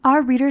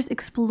Our readers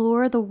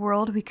explore the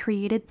world we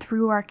created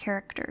through our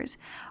characters.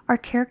 Our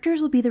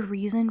characters will be the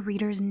reason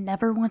readers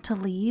never want to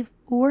leave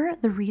or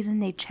the reason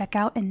they check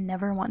out and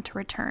never want to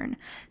return.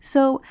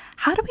 So,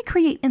 how do we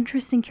create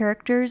interesting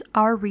characters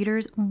our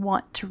readers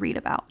want to read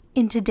about?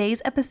 In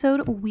today's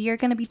episode, we are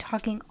going to be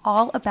talking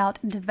all about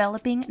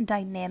developing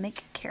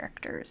dynamic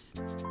characters.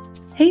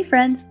 Hey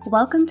friends,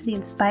 welcome to the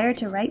Inspired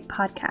to Write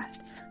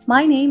podcast.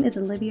 My name is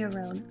Olivia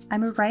Rohn.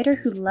 I'm a writer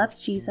who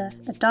loves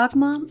Jesus, a dog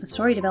mom, a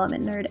story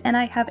development nerd, and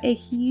I have a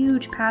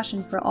huge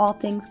passion for all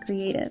things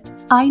creative.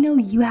 I know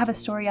you have a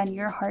story on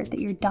your heart that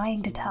you're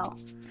dying to tell.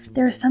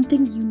 There is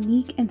something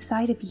unique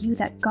inside of you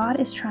that God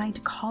is trying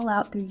to call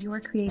out through your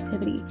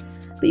creativity.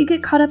 But you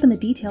get caught up in the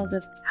details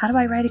of, how do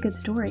I write a good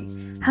story?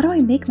 How do I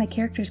make my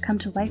characters come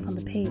to life on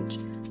the page?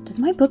 Does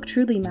my book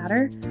truly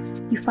matter?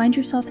 You find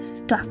yourself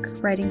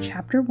stuck writing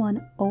chapter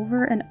 1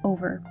 over and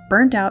over,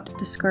 burned out,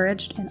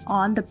 discouraged, and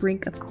on the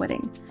brink of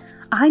quitting.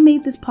 I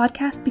made this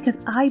podcast because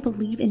I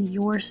believe in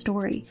your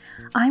story.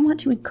 I want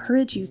to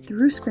encourage you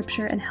through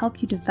scripture and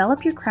help you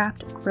develop your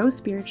craft, grow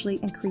spiritually,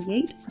 and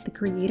create with the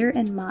Creator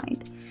in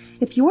mind.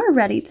 If you are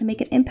ready to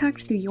make an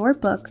impact through your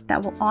book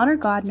that will honor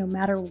God no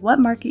matter what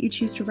market you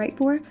choose to write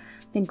for,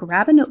 then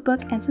grab a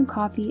notebook and some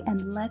coffee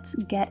and let's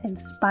get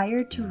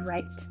inspired to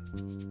write.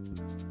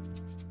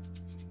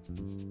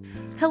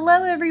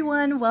 Hello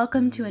everyone,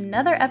 welcome to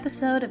another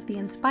episode of the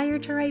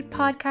Inspired to Write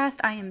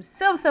podcast. I am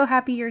so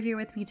happy you're here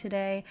with me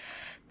today.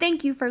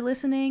 Thank you for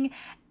listening.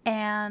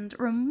 And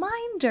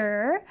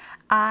reminder,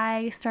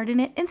 I started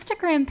an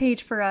Instagram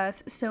page for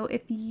us. So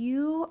if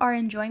you are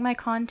enjoying my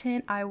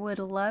content, I would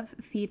love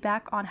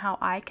feedback on how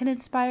I can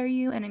inspire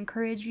you and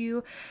encourage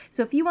you.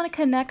 So if you want to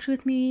connect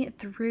with me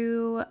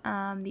through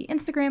the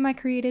Instagram I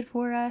created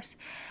for us,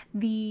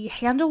 the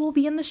handle will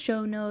be in the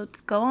show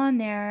notes. Go on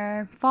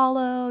there,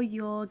 follow.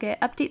 You'll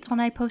get updates when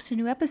I post a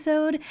new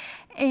episode.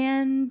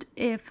 And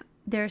if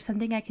there's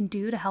something I can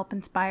do to help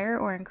inspire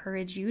or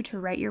encourage you to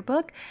write your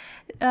book,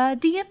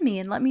 DM me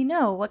and let me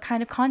know what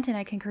kind of content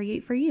I can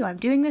create for you. I'm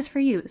doing this for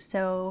you,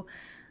 so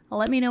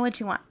let me know what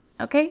you want,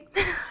 okay?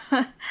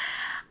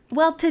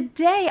 Well,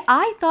 today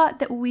I thought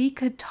that we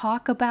could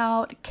talk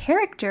about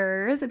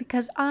characters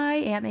because I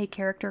am a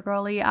character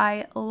girly.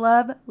 I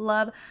love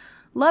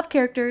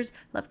characters,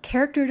 love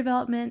character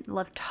development,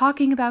 love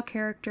talking about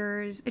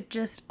characters,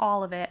 just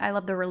all of it. I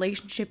love the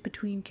relationship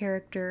between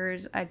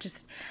characters. I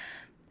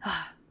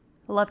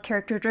love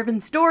character-driven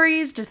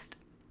stories, just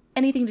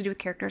anything to do with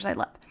characters I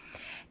love.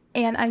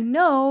 And I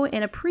know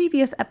in a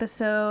previous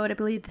episode, I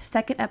believe the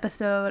second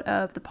episode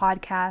of the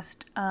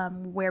podcast,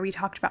 where we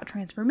talked about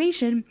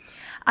transformation,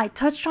 I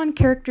touched on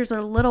characters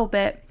a little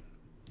bit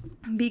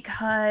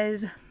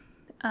because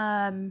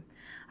I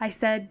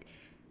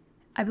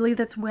believe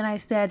that's when I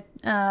said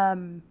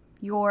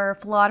your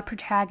flawed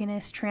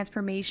protagonist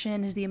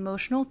transformation is the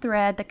emotional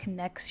thread that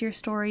connects your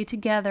story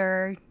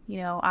together. You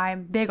know,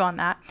 I'm big on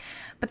that.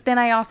 But then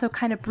I also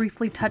kind of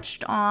briefly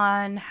touched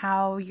on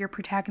how your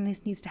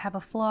protagonist needs to have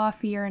a flaw,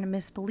 fear, and a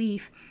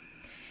misbelief,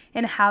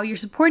 and how your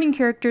supporting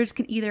characters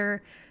can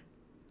either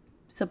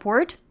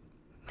support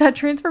that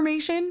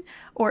transformation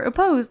or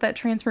oppose that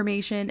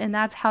transformation. And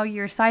that's how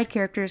your side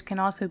characters can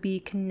also be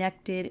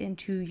connected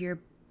into your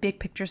big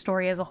picture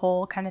story as a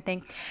whole kind of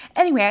thing.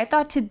 Anyway, I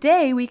thought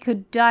today we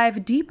could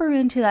dive deeper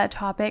into that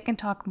topic and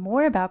talk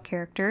more about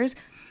characters.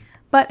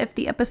 But if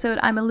the episode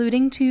I'm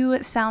alluding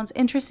to sounds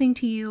interesting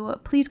to you,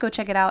 please go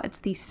check it out. It's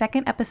the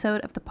second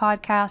episode of the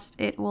podcast.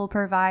 It will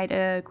provide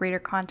a greater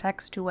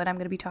context to what I'm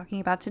going to be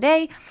talking about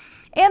today.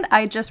 And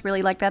I just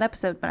really like that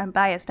episode, but I'm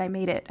biased. I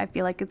made it. I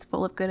feel like it's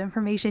full of good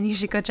information. You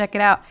should go check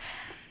it out.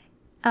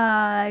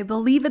 I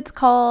believe it's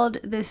called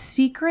The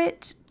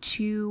Secret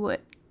to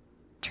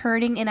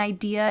Turning an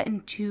Idea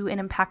into an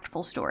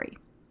Impactful Story.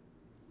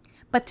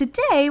 But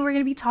today we're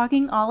going to be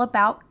talking all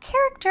about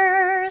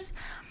characters.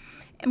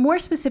 And more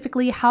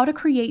specifically, how to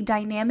create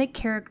dynamic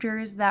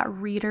characters that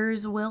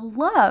readers will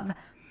love.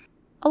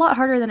 A lot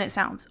harder than it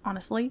sounds,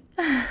 honestly.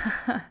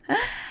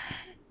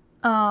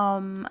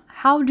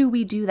 How do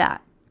we do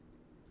that?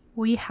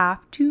 We have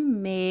to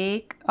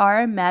make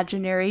our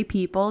imaginary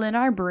people in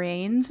our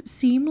brains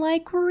seem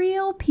like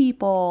real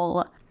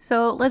people.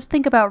 So let's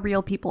think about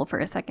real people for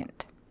a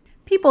second.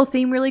 People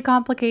seem really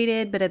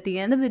complicated, but at the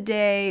end of the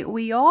day,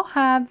 we all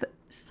have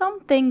some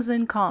things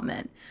in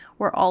common.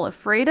 We're all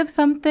afraid of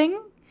something.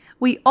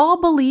 We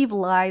all believe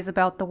lies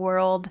about the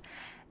world.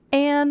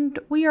 And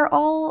we are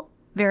all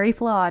very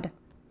flawed.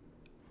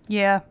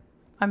 Yeah,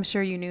 I'm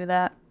sure you knew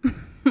that.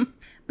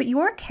 But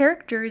your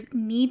characters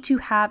need to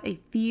have a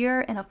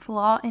fear and a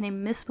flaw and a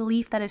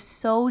misbelief that is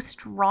so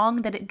strong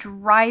that it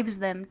drives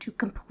them to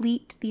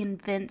complete the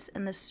events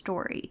in the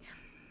story.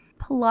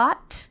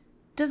 Plot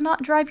does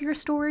not drive your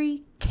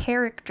story,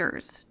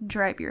 characters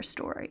drive your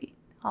story.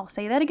 I'll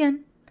say that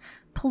again.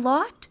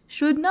 Plot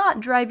should not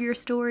drive your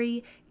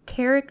story,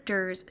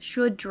 characters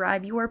should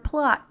drive your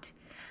plot.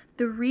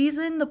 The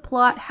reason the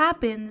plot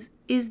happens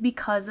is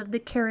because of the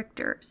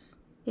characters.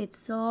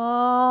 It's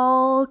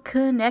all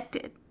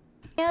connected.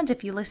 And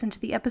if you listen to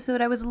the episode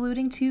I was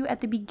alluding to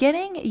at the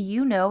beginning,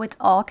 you know it's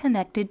all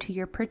connected to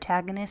your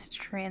protagonist's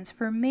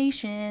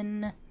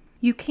transformation.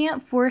 You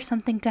can't force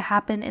something to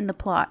happen in the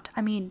plot.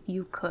 I mean,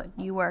 you could.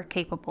 You are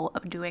capable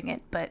of doing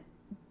it, but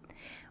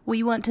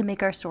we want to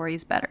make our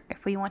stories better.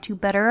 If we want to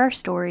better our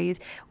stories,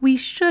 we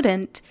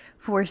shouldn't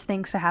force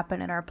things to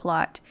happen in our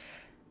plot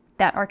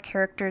that our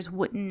characters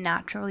wouldn't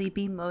naturally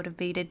be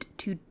motivated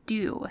to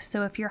do.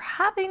 So if you're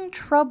having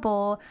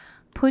trouble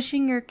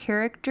pushing your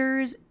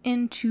characters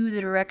into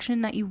the direction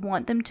that you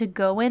want them to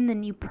go in,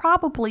 then you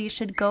probably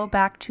should go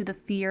back to the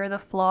fear, the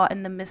flaw,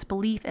 and the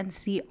misbelief and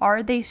see,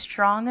 are they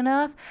strong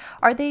enough?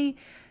 Are they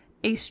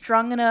a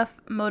strong enough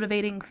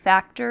motivating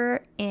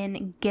factor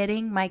in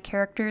getting my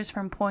characters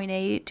from point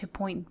A to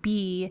point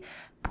B,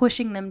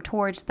 pushing them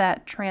towards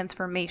that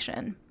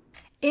transformation?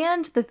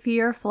 And the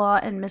fear, flaw,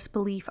 and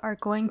misbelief are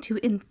going to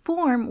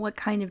inform what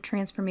kind of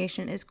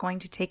transformation is going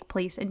to take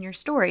place in your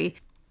story.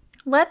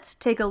 Let's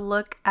take a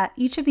look at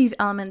each of these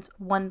elements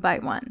one by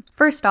one.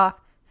 First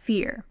off,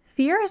 fear.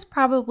 Fear is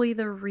probably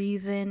the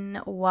reason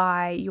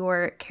why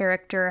your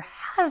character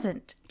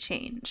hasn't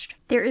changed.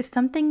 There is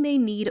something they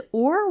need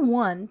or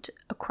want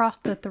across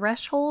the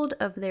threshold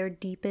of their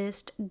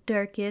deepest,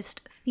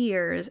 darkest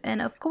fears,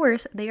 and of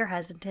course, they are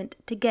hesitant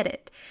to get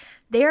it.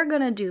 They are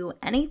going to do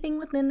anything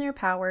within their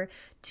power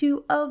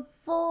to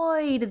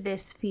avoid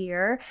this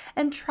fear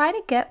and try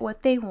to get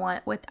what they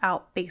want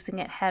without facing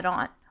it head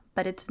on,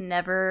 but it's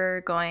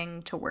never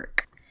going to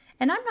work.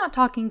 And I'm not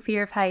talking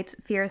fear of heights,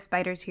 fear of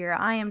spiders here.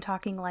 I am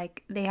talking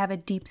like they have a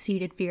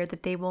deep-seated fear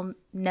that they will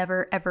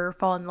never, ever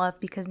fall in love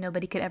because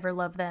nobody could ever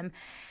love them.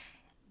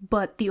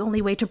 But the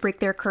only way to break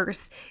their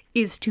curse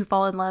is to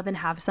fall in love and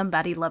have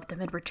somebody love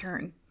them in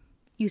return.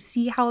 You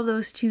see how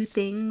those two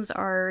things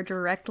are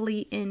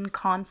directly in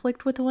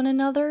conflict with one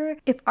another?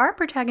 If our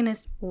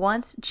protagonist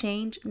wants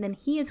change, then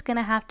he is going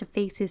to have to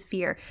face his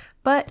fear.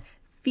 But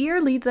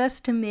fear leads us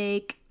to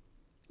make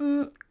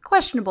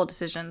questionable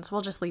decisions. We'll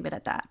just leave it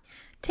at that.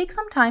 Take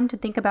some time to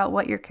think about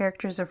what your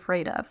character is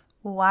afraid of.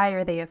 Why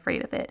are they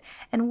afraid of it?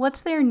 And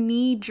what's their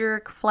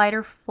knee-jerk flight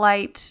or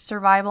flight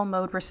survival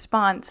mode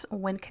response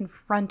when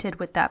confronted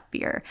with that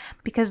fear?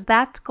 Because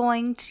that's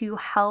going to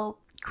help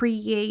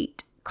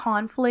create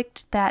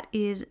conflict that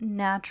is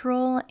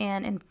natural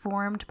and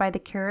informed by the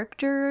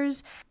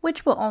characters,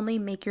 which will only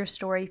make your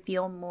story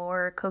feel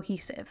more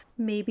cohesive.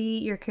 Maybe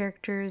your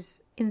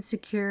character's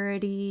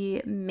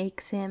insecurity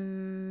makes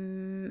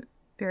him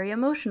very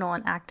emotional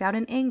and act out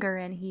in anger,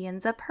 and he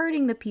ends up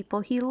hurting the people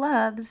he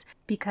loves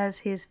because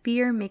his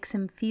fear makes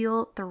him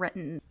feel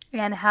threatened.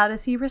 And how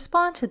does he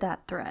respond to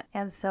that threat?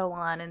 And so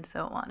on and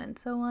so on and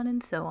so on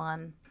and so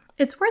on.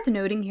 It's worth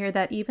noting here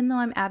that even though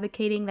I'm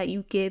advocating that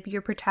you give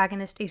your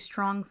protagonist a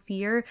strong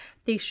fear,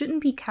 they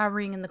shouldn't be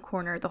cowering in the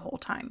corner the whole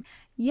time.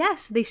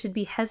 Yes, they should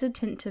be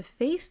hesitant to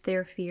face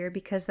their fear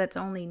because that's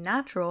only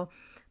natural,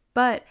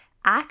 but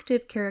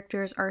active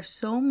characters are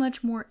so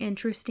much more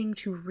interesting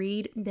to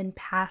read than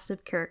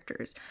passive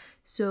characters.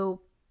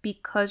 So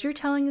because you're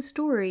telling a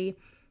story,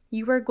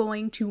 you are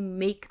going to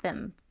make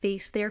them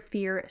face their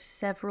fear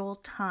several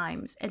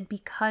times. And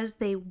because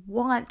they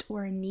want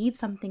or need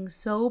something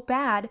so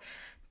bad,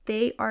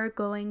 they are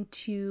going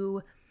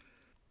to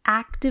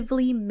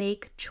actively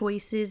make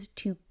choices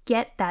to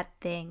get that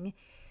thing.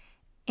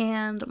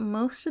 And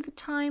most of the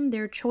time,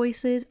 their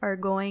choices are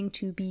going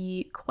to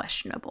be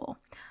questionable.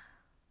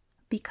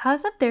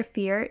 Because of their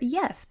fear,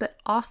 yes, but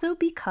also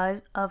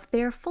because of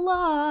their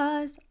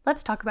flaws.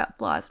 Let's talk about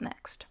flaws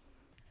next.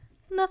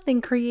 Nothing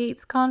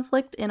creates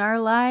conflict in our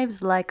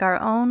lives like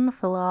our own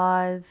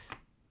flaws.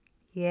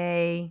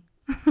 Yay.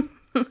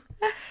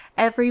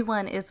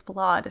 Everyone is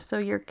flawed, so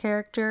your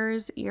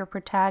characters, your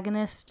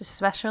protagonist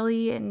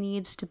especially,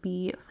 needs to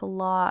be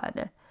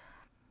flawed.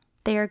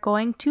 They are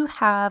going to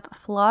have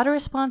flawed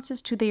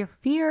responses to their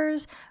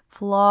fears,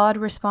 flawed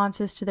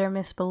responses to their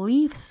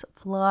misbeliefs,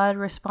 flawed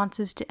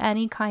responses to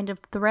any kind of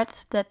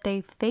threats that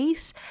they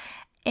face.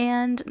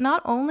 And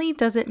not only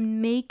does it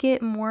make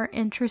it more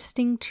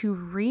interesting to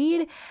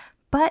read,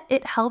 but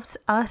it helps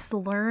us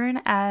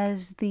learn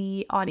as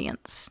the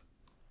audience.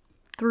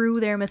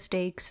 Through their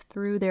mistakes,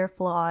 through their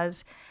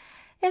flaws.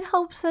 It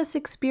helps us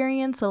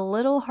experience a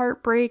little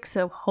heartbreak,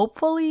 so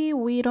hopefully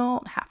we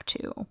don't have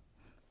to.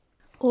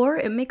 Or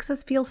it makes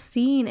us feel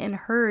seen and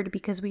heard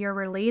because we are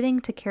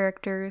relating to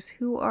characters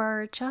who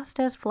are just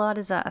as flawed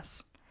as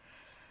us.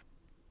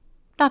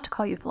 Not to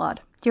call you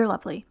flawed. You're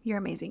lovely. You're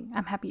amazing.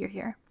 I'm happy you're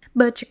here.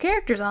 But your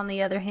characters, on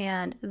the other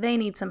hand, they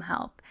need some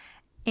help.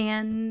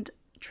 And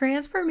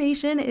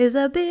transformation is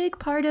a big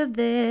part of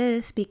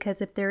this because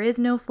if there is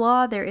no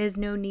flaw, there is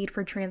no need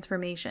for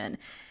transformation.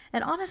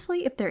 And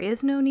honestly, if there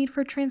is no need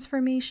for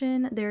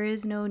transformation, there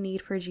is no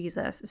need for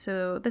Jesus.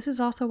 So this is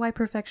also why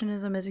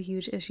perfectionism is a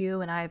huge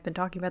issue, and I've been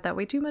talking about that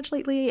way too much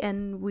lately,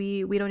 and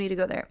we don't need to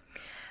go there.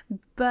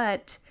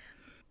 But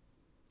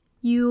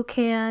you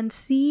can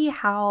see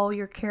how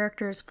your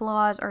character's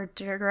flaws are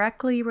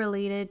directly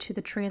related to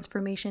the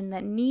transformation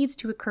that needs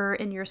to occur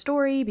in your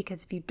story,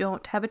 because if you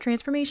don't have a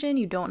transformation,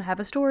 you don't have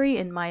a story,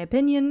 in my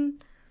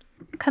opinion.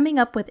 Coming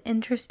up with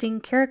interesting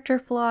character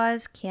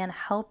flaws can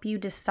help you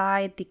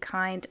decide the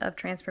kind of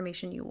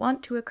transformation you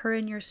want to occur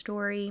in your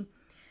story.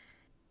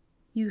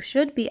 You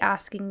should be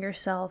asking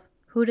yourself,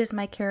 who does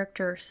my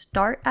character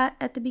start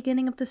at the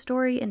beginning of the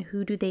story, and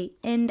who do they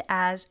end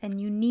as? And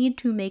you need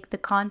to make the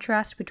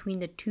contrast between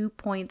the 2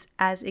 points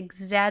as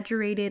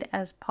exaggerated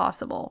as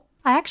possible.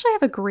 I actually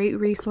have a great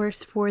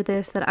resource for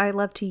this that I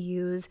love to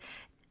use.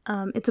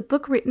 It's a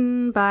book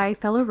written by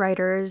fellow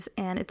writers,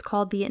 and it's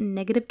called The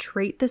Negative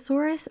Trait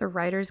Thesaurus, A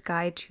Writer's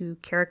Guide to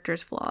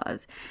Characters'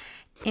 Flaws.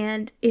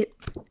 And it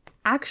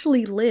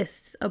actually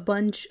lists a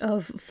bunch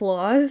of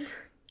flaws,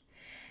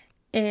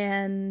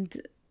 and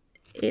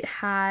it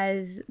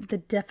has the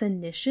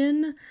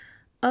definition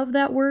of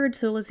that word.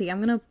 So let's see,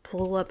 I'm going to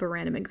pull up a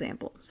random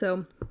example.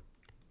 So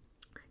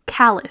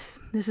callous.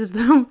 This is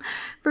the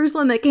first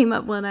one that came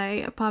up when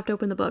I popped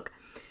open the book.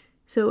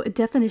 So a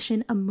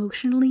definition,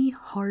 emotionally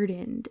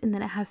hardened. And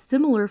then it has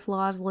similar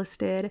flaws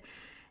listed.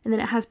 And then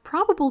it has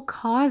probable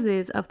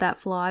causes of that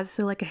flaws.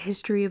 So like a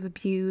history of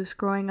abuse,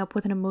 growing up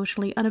with an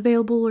emotionally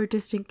unavailable or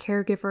distant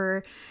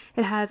caregiver.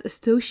 It has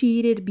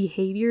associated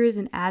behaviors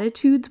and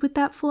attitudes with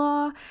that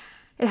flaw.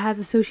 It has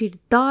associated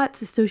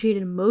thoughts,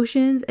 associated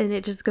emotions, and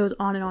it just goes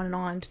on and on and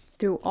on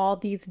through all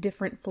these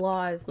different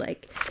flaws.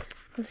 Like,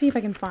 let's see if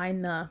I can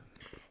find the...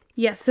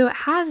 Yes, so it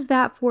has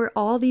that for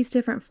all these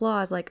different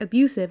flaws, like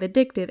abusive,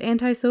 addictive,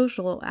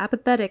 antisocial,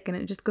 apathetic, and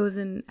it just goes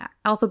in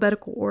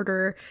alphabetical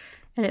order,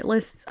 and it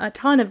lists a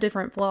ton of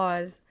different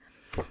flaws.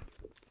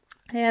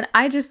 And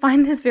I just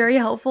find this very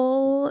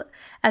helpful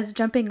as a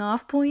jumping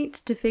off point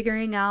to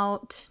figuring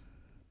out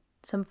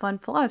some fun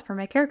flaws for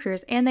my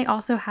characters. And they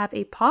also have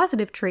a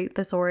positive trait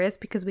thesaurus,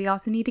 because we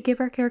also need to give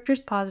our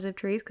characters positive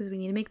traits because we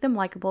need to make them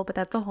likable, but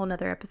that's a whole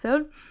nother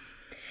episode.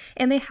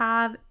 And they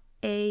have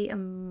a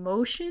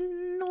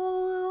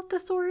emotional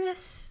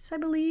thesaurus, I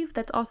believe,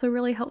 that's also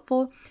really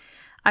helpful.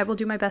 I will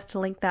do my best to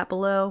link that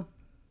below,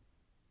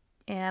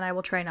 and I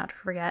will try not to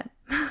forget.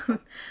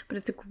 But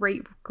it's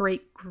a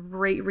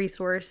great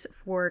resource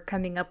for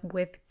coming up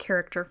with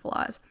character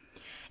flaws.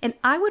 And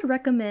I would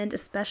recommend,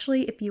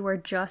 especially if you are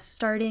just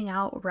starting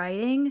out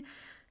writing,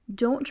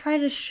 don't try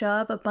to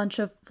shove a bunch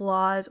of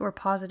flaws or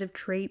positive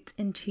traits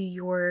into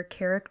your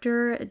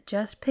character.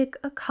 Just pick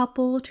a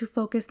couple to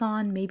focus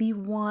on, maybe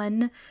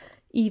one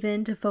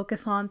even to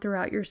focus on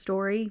throughout your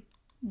story.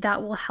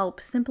 That will help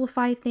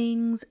simplify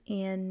things,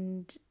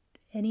 and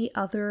any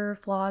other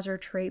flaws or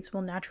traits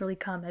will naturally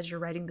come as you're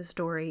writing the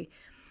story.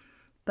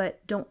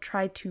 But don't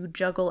try to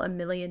juggle a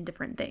million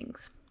different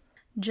things.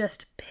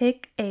 Just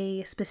pick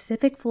a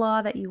specific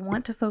flaw that you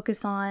want to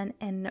focus on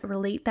and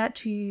relate that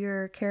to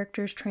your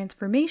character's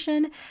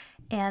transformation,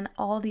 and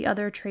all the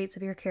other traits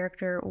of your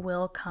character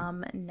will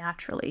come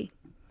naturally.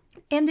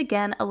 And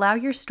again, allow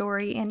your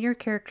story and your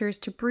characters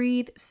to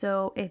breathe.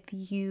 So if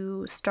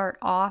you start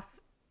off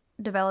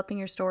developing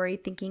your story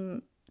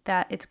thinking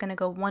that it's going to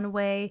go one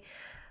way,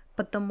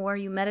 but the more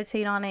you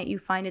meditate on it, you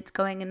find it's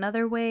going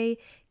another way,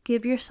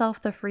 give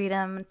yourself the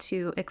freedom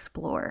to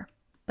explore.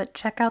 But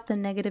check out the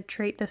Negative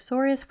Trait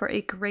Thesaurus for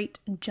a great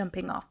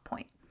jumping off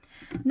point.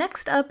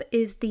 Next up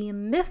is the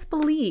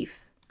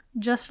misbelief.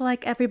 Just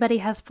like everybody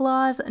has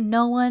flaws,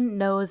 no one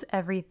knows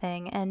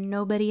everything, and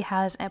nobody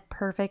has a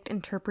perfect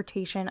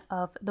interpretation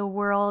of the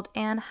world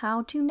and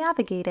how to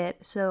navigate it.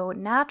 So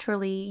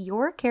naturally,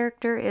 your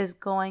character is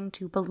going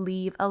to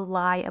believe a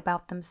lie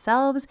about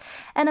themselves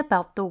and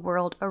about the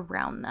world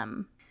around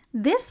them.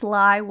 This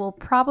lie will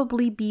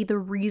probably be the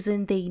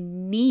reason they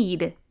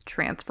need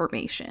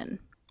transformation.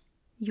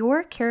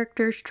 Your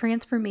character's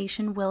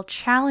transformation will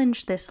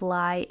challenge this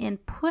lie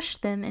and push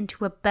them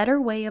into a better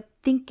way of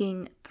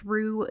thinking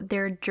through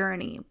their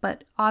journey,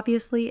 but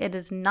obviously it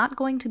is not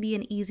going to be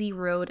an easy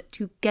road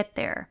to get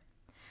there.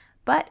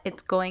 But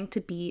it's going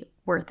to be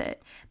worth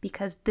it,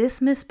 because this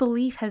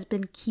misbelief has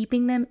been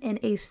keeping them in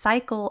a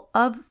cycle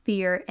of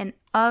fear and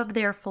of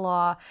their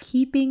flaw,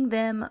 keeping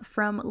them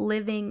from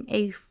living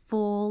a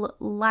full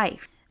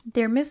life.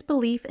 Their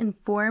misbelief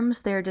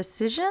informs their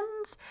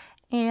decisions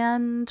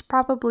and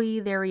probably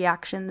their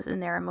reactions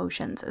and their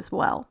emotions as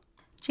well.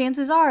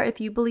 Chances are, if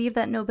you believe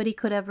that nobody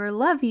could ever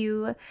love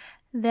you,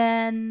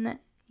 then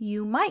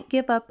you might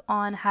give up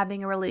on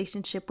having a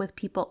relationship with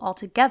people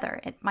altogether.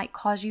 It might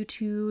cause you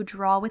to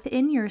draw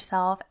within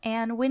yourself,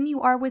 and when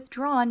you are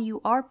withdrawn, you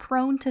are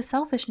prone to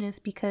selfishness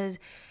because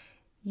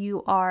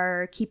you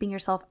are keeping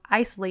yourself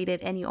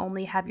isolated and you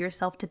only have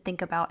yourself to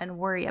think about and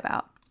worry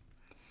about.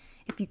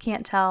 If you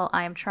can't tell,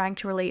 I am trying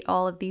to relate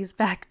all of these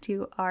back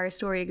to our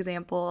story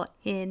example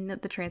in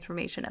the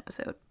transformation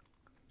episode.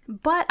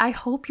 But I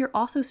hope you're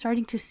also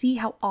starting to see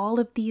how all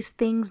of these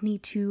things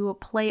need to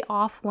play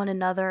off one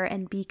another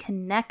and be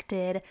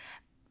connected,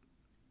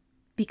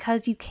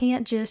 because you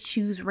can't just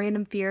choose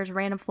random fears,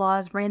 random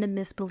flaws, random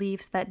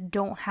misbeliefs that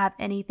don't have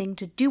anything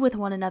to do with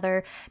one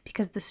another,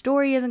 because the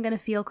story isn't going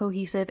to feel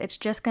cohesive. It's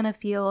just going to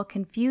feel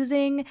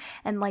confusing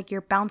and like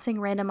you're bouncing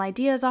random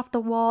ideas off the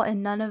wall,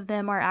 and none of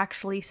them are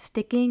actually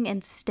sticking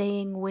and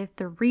staying with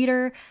the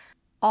reader.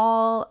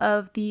 All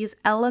of these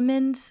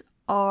elements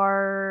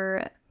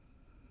are,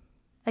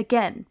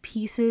 Again,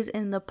 pieces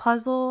in the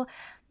puzzle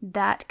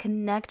that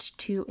connect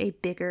to a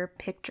bigger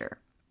picture.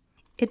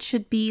 It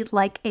should be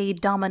like a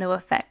domino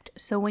effect.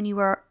 So when you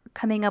are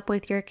coming up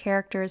with your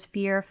character's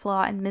fear,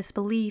 flaw, and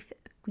misbelief,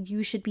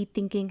 you should be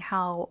thinking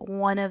how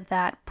one of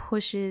that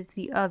pushes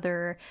the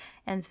other,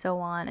 and so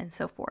on and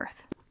so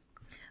forth.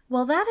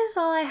 Well, that is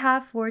all I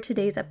have for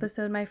today's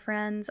episode, my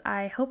friends.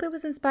 I hope it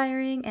was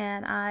inspiring,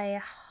 and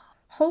I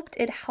hoped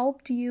it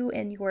helped you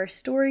in your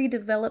story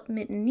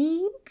development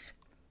needs.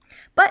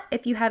 But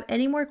if you have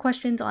any more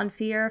questions on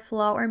fear,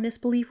 flaw, or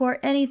misbelief, or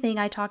anything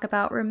I talk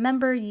about,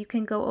 remember you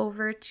can go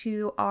over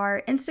to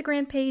our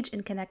Instagram page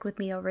and connect with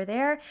me over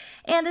there.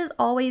 And as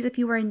always, if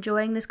you are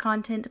enjoying this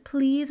content,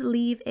 please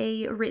leave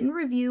a written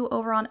review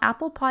over on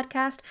Apple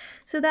Podcast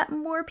so that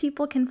more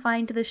people can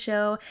find the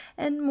show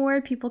and more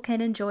people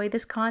can enjoy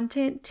this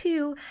content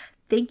too.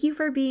 Thank you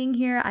for being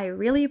here. I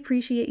really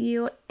appreciate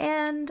you,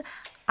 and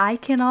I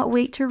cannot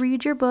wait to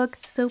read your book,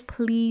 so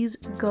please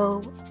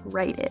go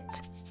write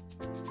it.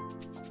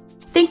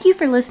 Thank you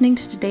for listening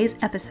to today's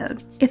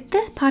episode. If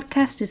this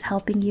podcast is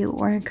helping you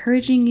or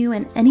encouraging you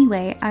in any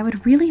way, I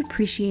would really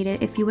appreciate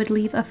it if you would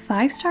leave a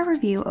 5-star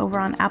review over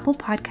on Apple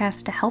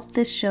Podcasts to help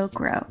this show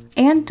grow.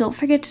 And don't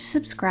forget to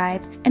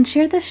subscribe and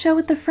share this show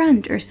with a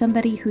friend or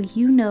somebody who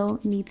you know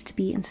needs to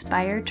be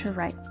inspired to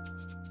write.